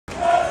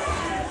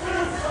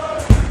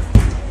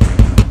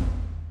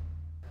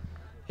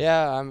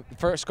Yeah,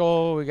 first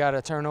goal, we got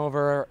a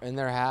turnover in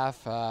their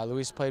half.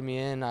 Luis played me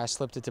in. I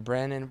slipped it to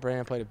Brandon.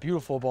 Brandon played a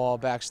beautiful ball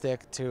back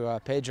stick to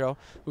Pedro,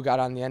 who got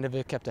on the end of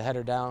it, kept the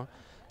header down.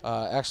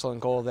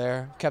 Excellent goal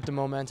there. Kept the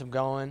momentum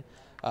going.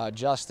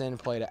 Justin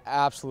played an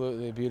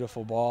absolutely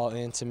beautiful ball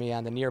into me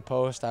on the near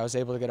post. I was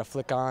able to get a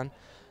flick on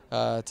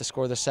to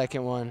score the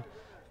second one.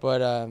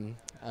 But,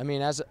 I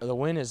mean, as the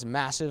win is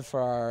massive for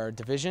our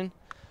division.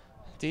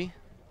 D?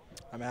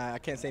 I mean, I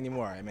can't say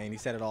anymore. I mean, he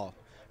said it all.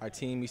 Our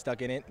team, we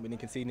stuck in it. We didn't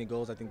concede any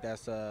goals. I think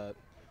that's what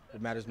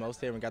matters most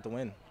here. We got the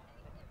win.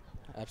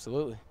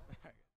 Absolutely.